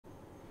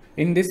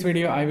In this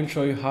video, I will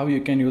show you how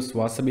you can use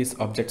Wasabi's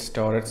object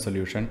storage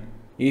solution.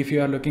 If you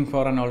are looking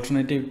for an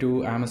alternative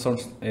to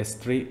Amazon's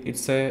S3,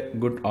 it's a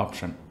good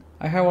option.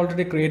 I have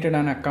already created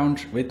an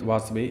account with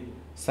Wasabi.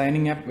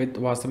 Signing up with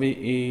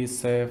Wasabi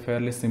is a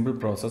fairly simple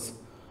process.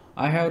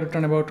 I have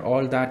written about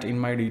all that in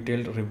my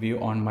detailed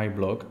review on my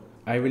blog.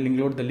 I will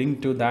include the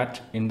link to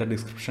that in the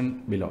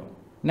description below.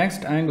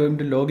 Next, I am going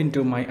to log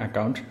into my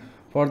account.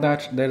 For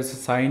that, there is a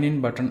sign in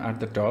button at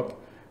the top.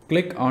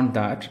 Click on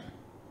that,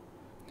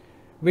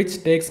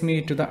 which takes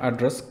me to the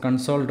address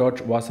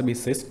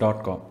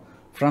console.wasabisys.com.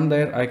 From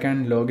there, I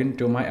can log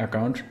into my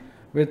account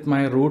with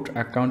my root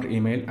account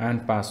email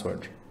and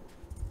password.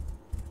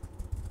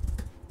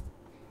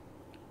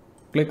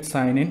 Click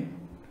sign in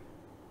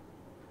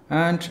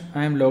and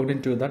I am logged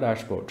into the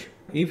dashboard.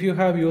 If you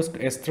have used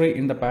S3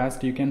 in the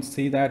past, you can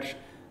see that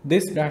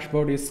this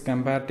dashboard is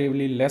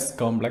comparatively less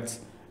complex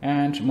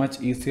and much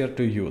easier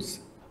to use.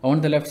 On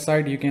the left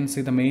side, you can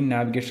see the main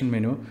navigation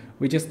menu,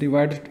 which is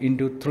divided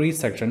into 3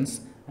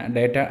 sections: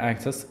 data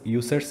access,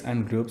 users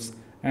and groups,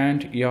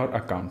 and your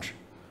account.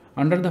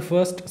 Under the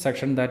first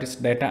section, that is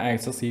data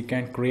access, you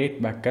can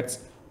create buckets,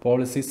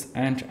 policies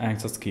and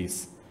access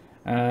keys.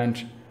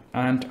 And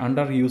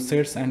under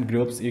users and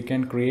groups, you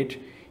can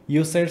create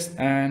users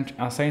and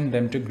assign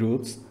them to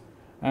groups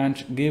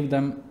and give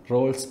them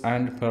roles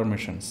and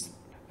permissions.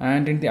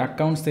 And in the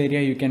accounts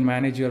area, you can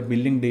manage your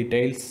billing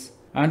details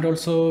and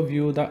also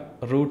view the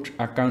root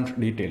account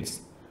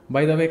details.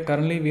 By the way,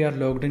 currently we are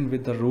logged in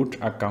with the root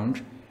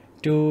account.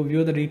 To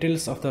view the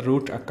details of the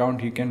root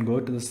account, you can go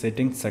to the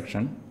settings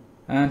section,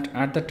 and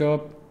at the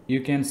top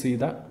you can see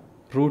the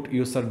root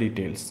user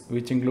details,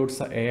 which includes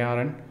the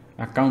ARN,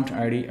 account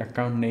ID,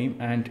 account name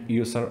and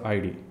user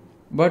ID.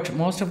 But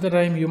most of the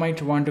time you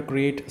might want to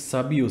create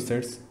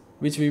sub-users,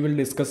 which we will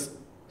discuss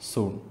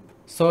soon.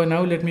 So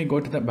now let me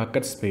go to the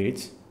buckets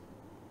page.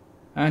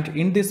 And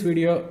in this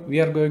video, we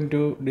are going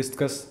to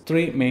discuss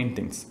 3 main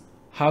things: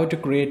 how to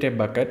create a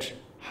bucket,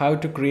 how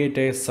to create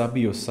a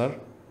sub-user,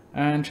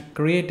 and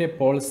create a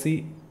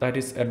policy, that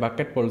is a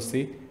bucket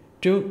policy,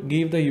 to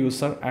give the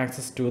user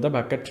access to the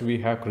bucket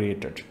we have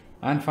created.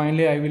 And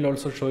finally, I will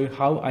also show you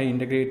how I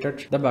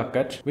integrated the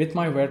bucket with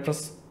my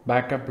WordPress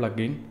backup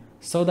plugin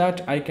so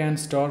that I can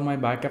store my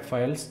backup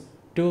files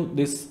to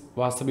this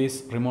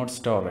Wasabi's remote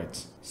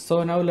storage.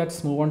 So now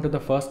let's move on to the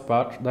first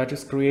part, that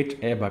is create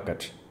a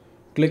bucket.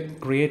 Click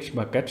create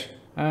bucket,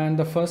 and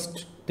the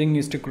first thing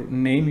is to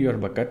name your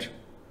bucket.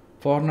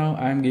 For now,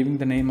 I am giving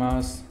the name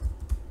as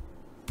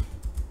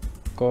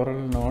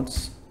Coral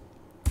Notes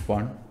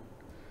 1,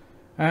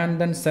 and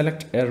then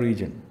select a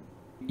region.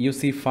 You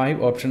see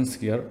 5 options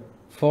here,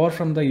 4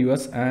 from the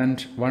US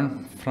and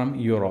 1 from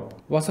Europe.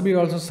 Wasabi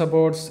also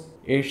supports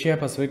Asia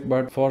Pacific,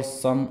 but for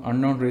some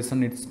unknown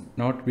reason it's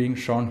not being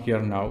shown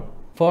here now.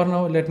 For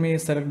now, let me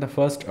select the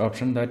first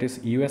option, that is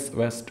US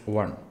West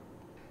 1.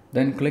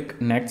 Then click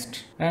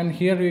next, and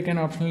here you can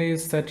optionally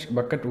set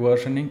bucket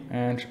versioning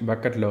and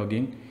bucket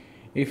logging.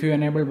 If you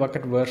enable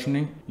bucket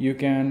versioning, you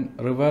can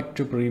revert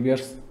to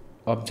previous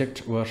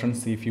object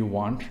versions if you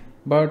want,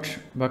 but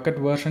bucket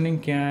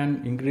versioning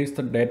can increase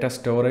the data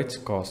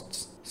storage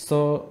costs,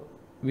 so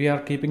we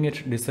are keeping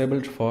it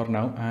disabled for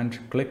now. And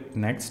click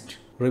next,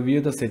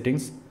 review the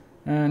settings,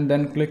 and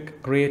then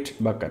click create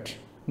bucket.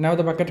 Now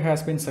the bucket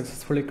has been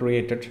successfully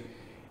created.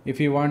 If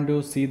you want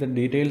to see the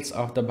details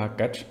of the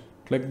bucket,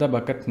 click the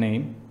bucket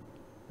name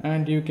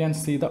and you can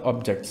see the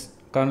objects.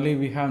 Currently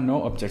we have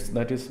no objects,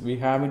 that is we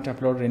haven't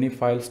uploaded any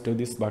files to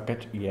this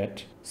bucket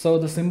yet. So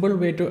the simple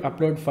way to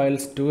upload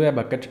files to a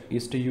bucket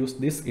is to use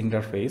this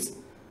interface.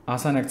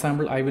 As an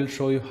example, I will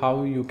show you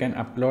how you can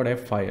upload a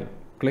file.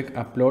 Click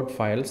upload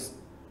files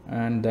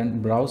and then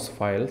browse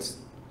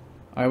files.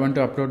 I want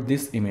to upload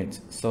this image,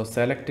 so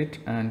select it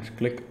and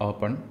click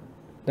open,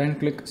 then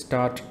click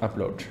start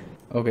upload.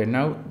 Okay,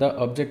 now the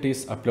object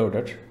is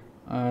uploaded,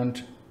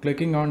 and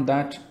clicking on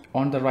that,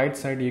 on the right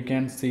side you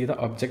can see the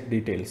object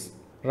details.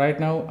 Right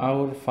now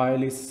our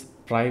file is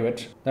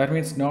private, that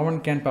means no one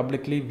can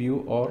publicly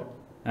view or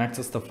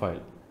access the file.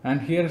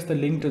 And here is the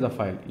link to the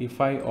file. If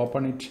I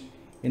open it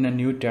in a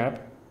new tab,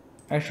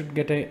 I should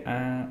get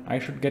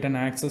an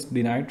access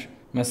denied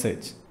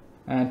message.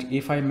 And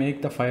if I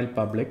make the file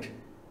public,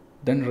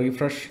 then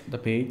refresh the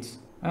page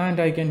and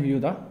I can view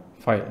the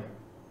file.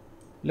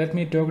 Let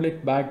me toggle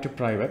it back to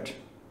private.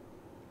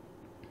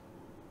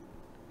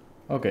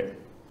 Okay.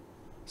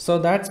 So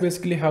that's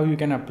basically how you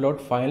can upload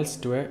files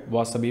to a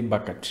Wasabi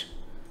bucket.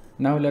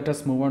 Now let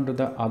us move on to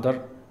the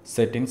other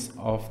settings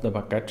of the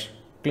bucket.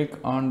 Click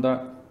on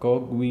the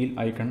cogwheel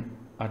icon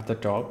at the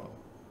top,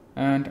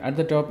 and at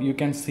the top you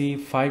can see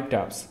 5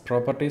 tabs: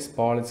 properties,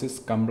 policies,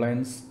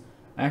 compliance,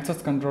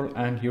 access control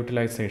and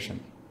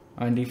utilization.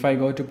 And if I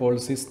go to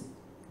policies,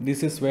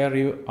 this is where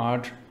you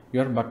add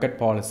your bucket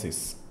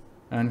policies.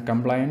 And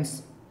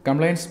compliance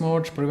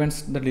mode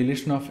prevents the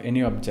deletion of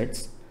any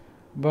objects,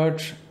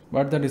 but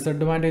the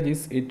disadvantage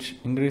is it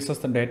increases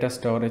the data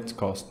storage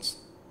costs.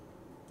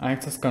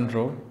 Access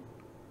control.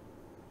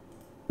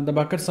 The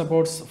bucket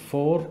supports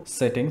 4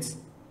 settings: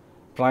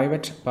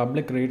 private,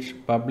 public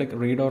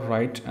read or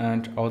write,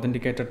 and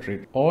authenticated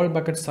read. All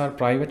buckets are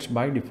private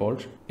by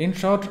default. In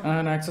short,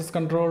 an access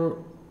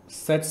control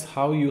sets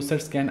how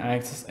users can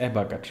access a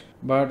bucket,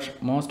 but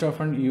most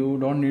often you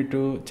don't need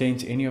to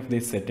change any of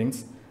these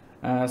settings,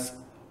 as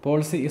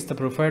policy is the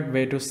preferred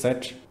way to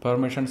set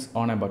permissions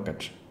on a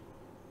bucket.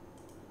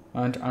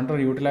 And under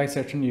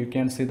utilization you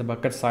can see the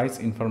bucket size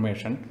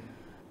information.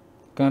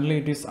 Currently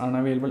it is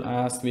unavailable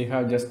as we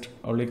have just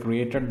only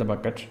created the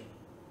bucket.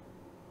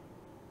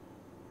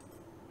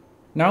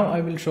 Now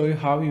I will show you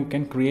how you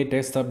can create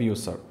a sub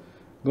user.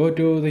 Go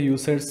to the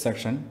users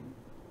section,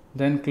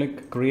 then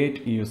click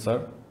create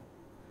user,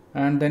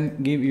 and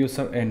then give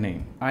user a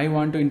name. I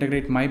want to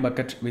integrate my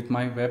bucket with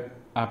my web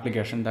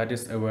application, that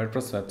is a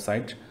WordPress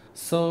website.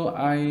 So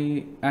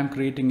I am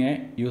creating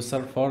a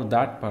user for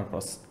that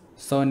purpose.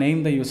 So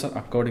name the user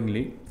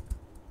accordingly.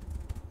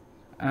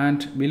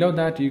 And below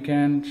that you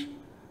can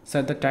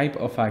set the type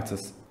of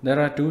access. There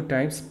are two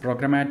types,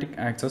 programmatic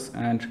access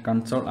and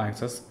console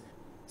access.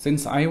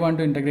 Since I want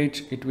to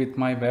integrate it with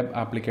my web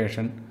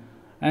application,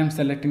 I am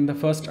selecting the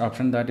first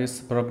option, that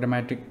is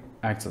programmatic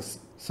access.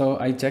 So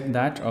I check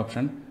that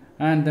option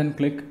and then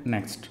click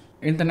next.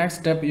 In the next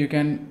step you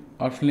can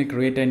optionally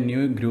create a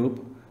new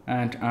group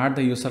and add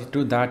the user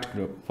to that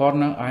group. For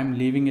now I am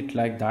leaving it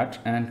like that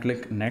and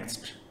click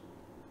next.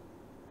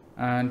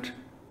 And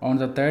on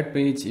the third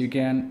page you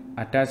can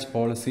attach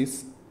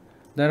policies.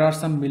 There are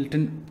some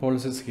built-in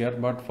policies here,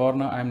 but for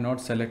now I am not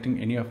selecting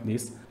any of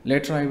these.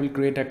 Later I will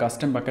create a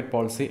custom bucket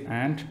policy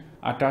and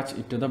attach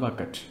it to the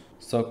bucket.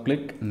 So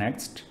click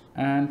next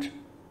and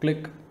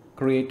click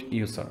create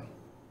user.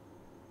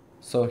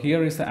 So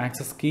here is the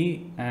access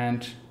key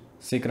and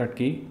secret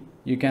key.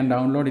 You can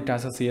download it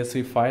as a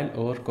CSV file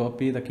or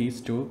copy the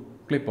keys to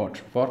clipboard.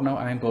 For now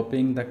I am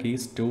copying the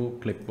keys to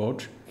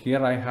clipboard.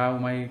 Here I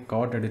have my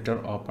code editor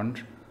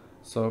opened.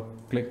 So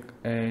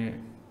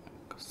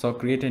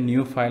create a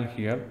new file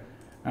here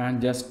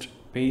and just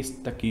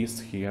paste the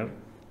keys here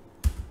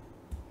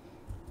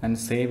and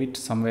save it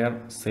somewhere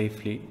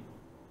safely.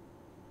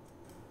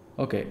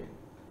 Okay,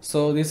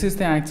 so this is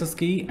the access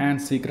key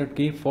and secret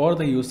key for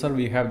the user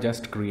we have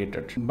just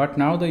created. But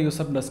now the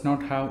user does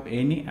not have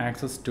any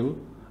access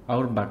to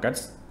our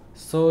buckets.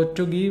 So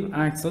to give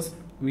access,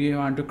 we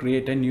want to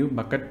create a new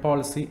bucket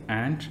policy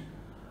and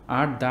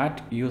add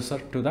that user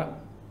to the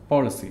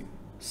policy.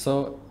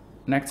 So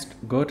next,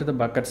 go to the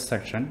bucket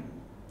section,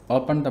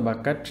 open the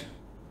bucket,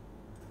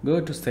 go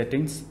to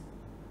settings,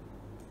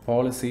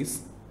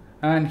 policies,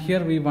 and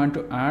here we want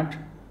to add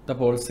the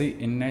policy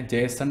in a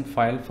JSON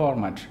file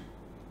format.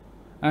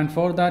 And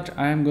for that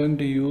I am going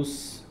to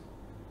use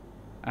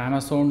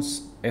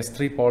Amazon's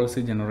S3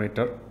 policy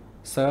generator.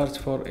 Search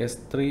for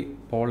S3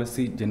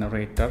 policy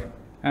generator,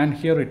 and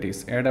here it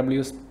is,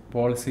 AWS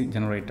policy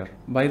generator.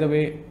 By the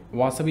way,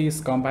 Wasabi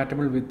is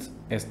compatible with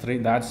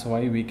S3, that's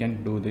why we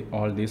can do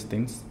all these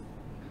things.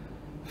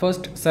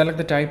 First, select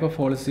the type of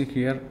policy.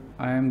 Here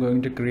I am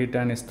going to create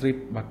an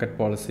S3 bucket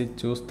policy.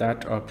 Choose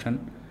that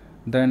option.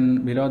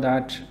 Then below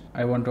that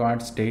I want to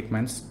add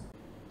statements.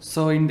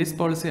 So in this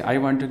policy I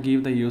want to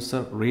give the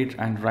user read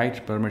and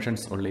write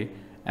permissions only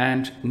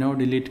and no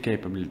delete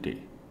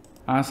capability.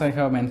 As I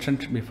have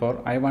mentioned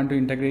before, I want to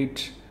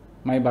integrate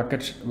my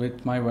bucket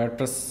with my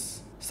WordPress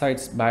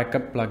site's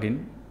backup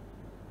plugin.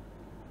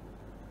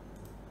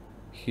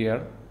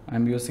 Here I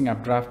am using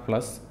Updraft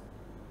Plus.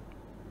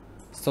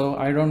 So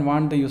I don't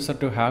want the user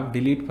to have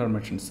delete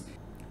permissions.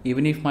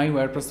 Even if my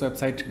WordPress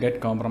website get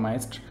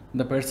compromised,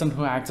 the person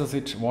who accesses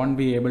it won't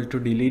be able to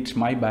delete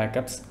my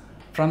backups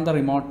from the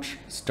remote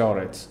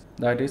storage,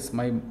 that is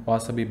my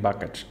Wasabi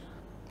bucket.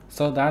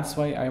 So that's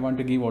why I want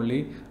to give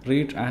only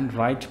read and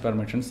write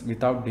permissions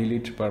without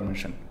delete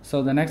permission.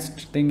 So the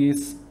next thing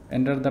is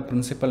enter the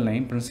principal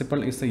name.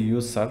 Principal is the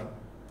user.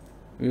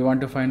 We want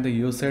to find the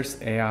user's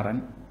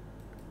ARN.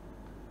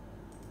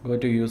 Go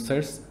to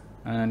users,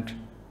 and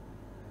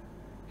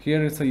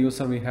here is the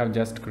user we have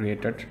just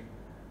created,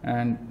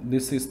 and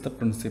this is the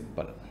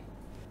principal.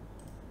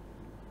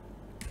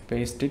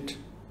 Paste it.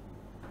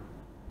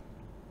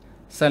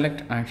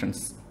 Select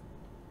actions.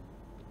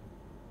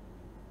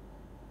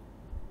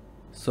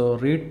 So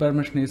read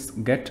permission is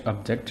get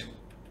object,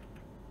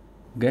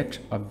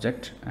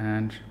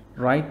 and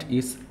write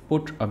is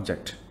put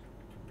object.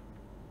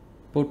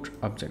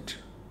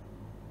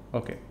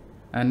 Okay,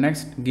 and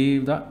next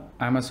give the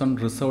Amazon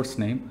resource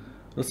name.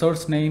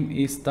 Resource name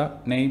is the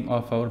name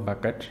of our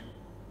bucket,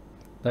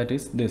 that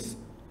is this.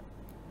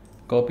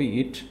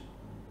 Copy it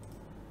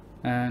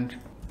and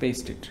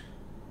paste it.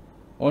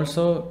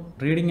 Also,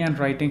 reading and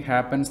writing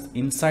happens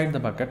inside the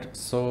bucket,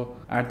 so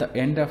at the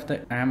end of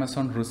the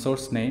Amazon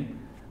resource name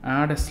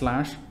add a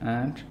slash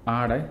and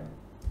add a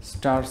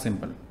star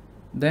symbol.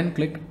 Then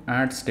click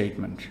add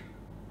statement.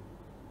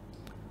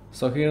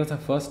 So here is the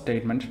first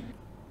statement.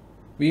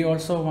 We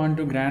also want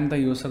to grant the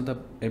user the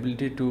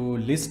ability to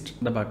list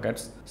the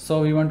buckets,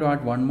 so we want to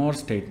add one more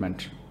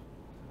statement.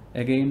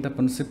 Again, the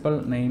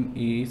principal name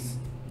is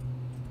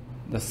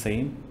the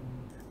same.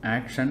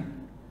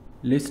 Action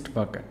list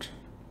bucket.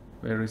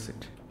 Where is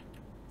it?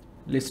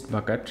 List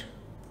bucket.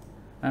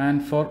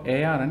 and for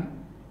ARN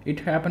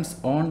it happens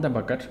on the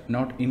bucket,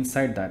 not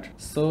inside that.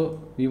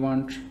 So we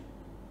want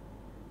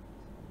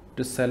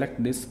to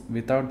select this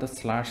without the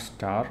slash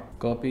star,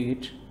 copy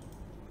it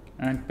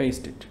and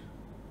paste it.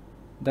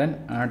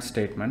 Then add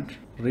statement,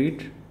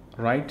 read,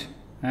 write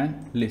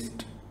and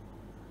list.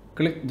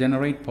 Click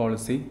generate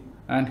policy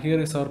and here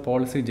is our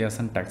policy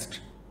JSON text.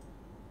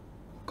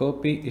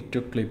 Copy it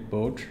to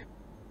clipboard,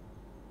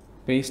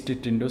 paste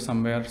it into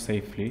somewhere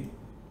safely,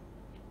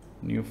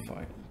 new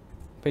file,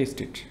 paste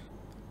it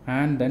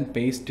and then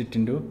paste it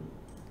into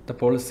the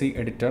policy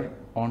editor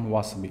on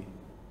Wasabi.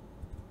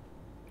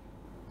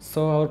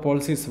 So our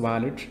policy is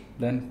valid,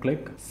 then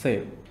click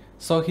save.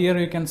 So here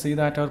you can see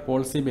that our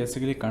policy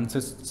basically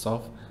consists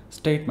of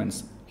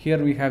statements.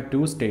 Here we have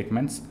two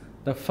statements.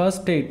 The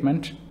first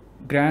statement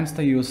grants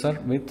the user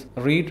with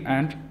read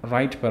and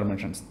write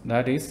permissions,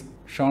 that is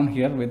shown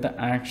here with the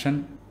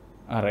action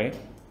array,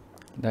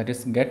 that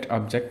is get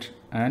object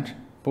and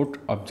put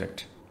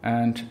object,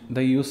 and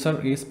the user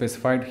is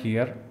specified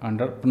here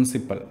under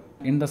principal.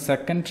 In the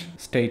second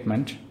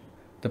statement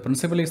the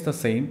principal is the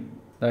same,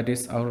 that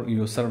is our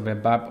user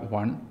web app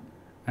 1,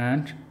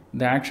 and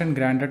the action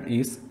granted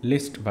is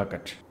list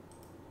bucket.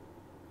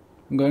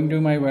 I'm going to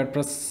my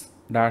WordPress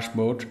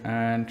dashboard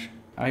and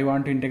I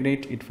want to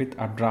integrate it with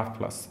Updraft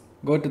Plus.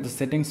 Go to the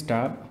settings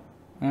tab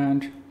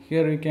and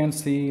here you can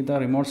see the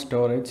remote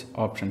storage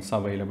options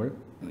available.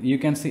 You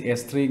can see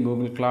S3,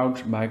 Google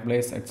Cloud,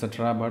 Backblaze,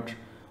 etc. but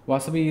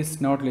Wasabi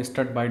is not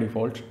listed by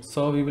default,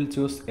 so we will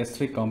choose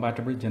S3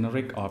 compatible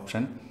generic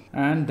option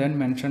and then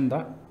mention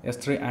the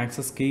S3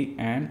 access key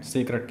and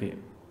secret key.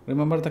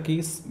 Remember the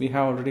keys we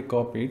have already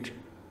copied,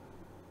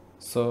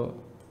 so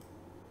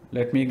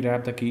let me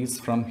grab the keys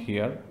from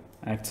here,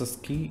 access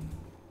key,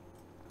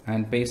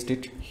 and paste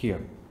it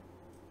here.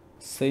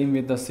 Same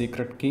with the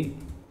secret key.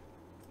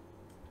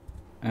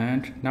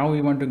 And now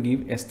we want to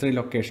give S3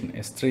 location,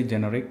 S3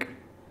 generic,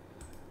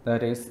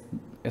 that is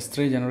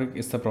S3 generic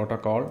is the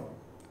protocol,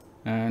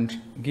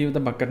 and give the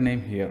bucket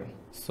name here.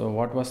 So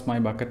what was my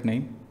bucket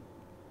name?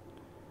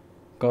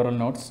 Coral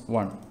Notes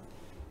 1.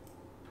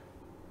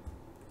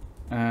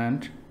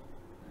 And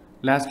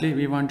lastly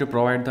we want to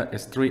provide the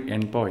S3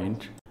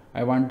 endpoint.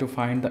 I want to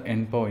find the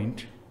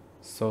endpoint,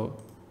 so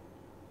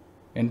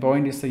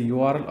endpoint is the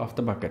URL of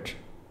the bucket.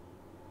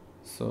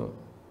 So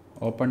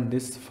open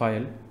this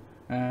file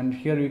and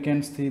here you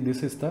can see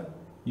this is the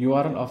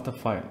URL of the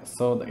file.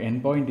 So the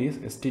endpoint is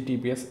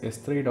https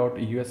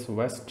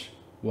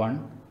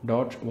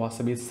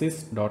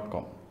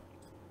s3.uswest1.wasabisys.com.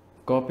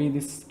 Copy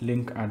this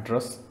link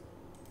address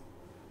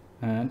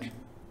and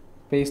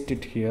paste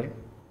it here.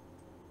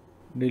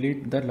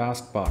 Delete the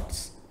last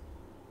parts.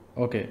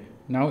 Okay,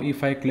 now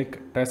if I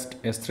click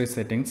test S3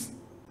 settings,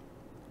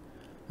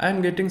 I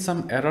am getting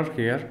some error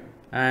here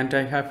and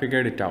I have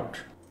figured it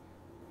out.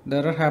 The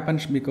error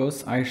happens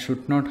because I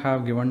should not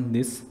have given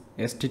this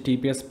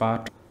HTTPS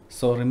part.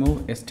 So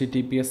remove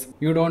HTTPS.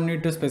 You don't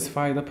need to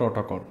specify the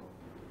protocol.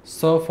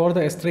 So for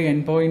the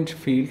S3 endpoint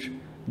field,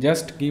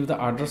 just give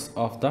the address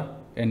of the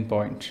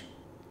endpoint.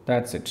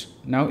 That's it.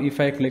 Now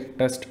if I click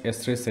test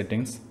S3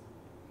 settings,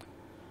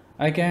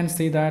 I can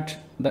see that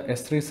the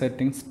S3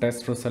 settings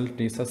test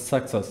result is a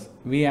success.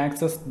 We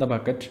accessed the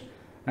bucket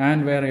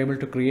and were able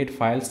to create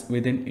files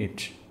within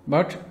it.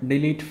 But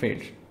delete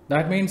failed.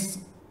 That means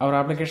our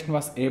application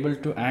was able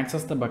to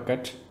access the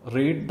bucket,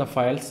 read the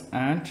files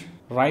and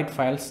write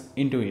files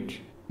into it.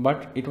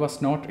 But it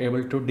was not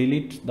able to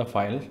delete the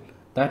file.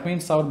 That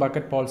means our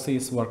bucket policy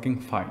is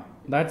working fine.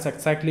 That's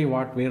exactly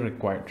what we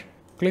required.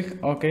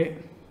 Click OK.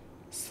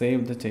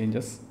 Save the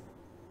changes.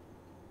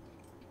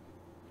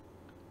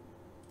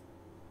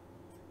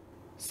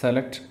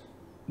 Select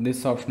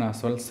this option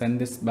as well, send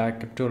this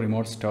backup to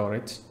remote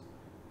storage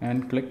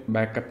and click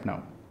backup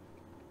now.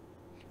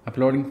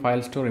 Uploading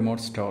files to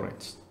remote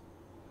storage.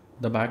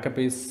 The backup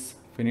is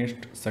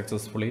finished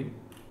successfully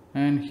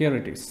and here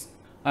it is.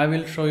 I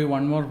will show you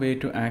one more way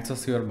to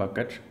access your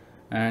bucket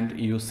and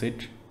use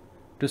it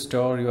to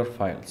store your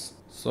files.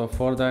 So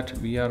for that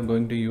we are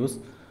going to use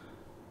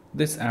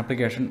this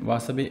application,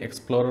 Wasabi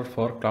Explorer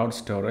for Cloud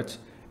Storage.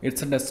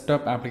 It's a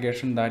desktop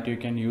application that you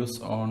can use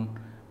on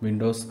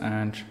Windows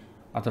and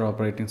other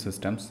operating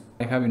systems.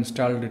 I have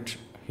installed it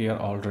here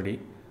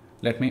already.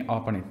 Let me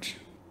open it.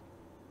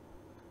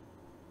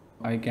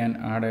 I can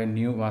add a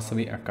new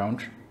Wasabi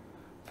account.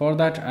 For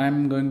that I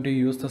am going to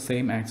use the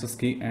same access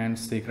key and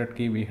secret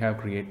key we have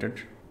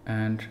created,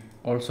 and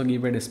also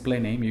give a display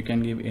name. You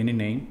can give any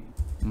name,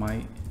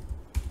 my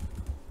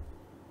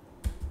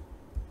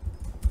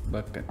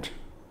bucket,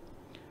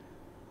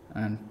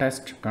 and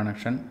test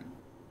connection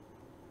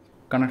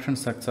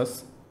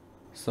success.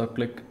 So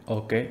click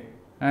OK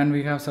and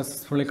we have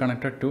successfully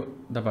connected to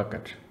the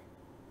bucket.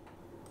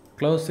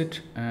 Close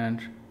it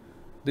and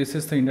this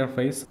is the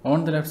interface.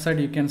 On the left side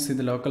you can see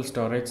the local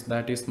storage,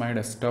 that is my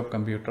desktop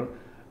computer,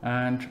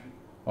 and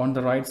on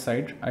the right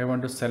side I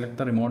want to select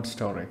the remote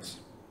storage.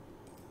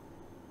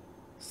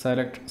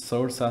 Select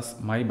source as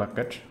my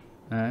bucket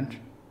and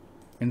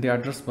in the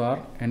address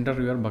bar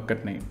enter your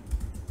bucket name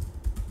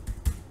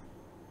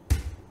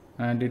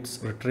and it's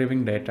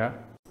retrieving data.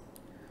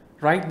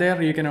 Right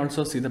there you can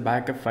also see the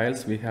backup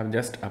files we have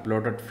just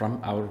uploaded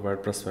from our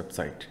WordPress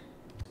website.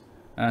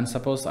 And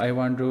suppose I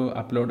want to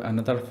upload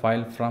another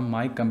file from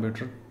my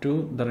computer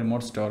to the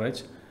remote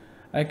storage,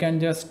 I can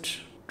just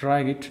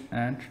drag it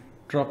and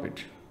drop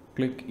it.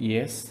 Click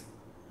yes,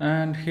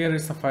 and here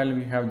is the file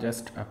we have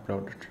just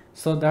uploaded.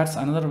 So that's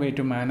another way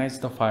to manage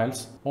the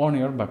files on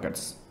your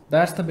buckets.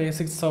 That's the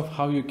basics of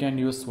how you can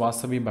use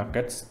Wasabi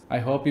buckets. I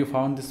hope you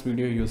found this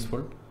video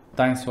useful.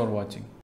 Thanks for watching.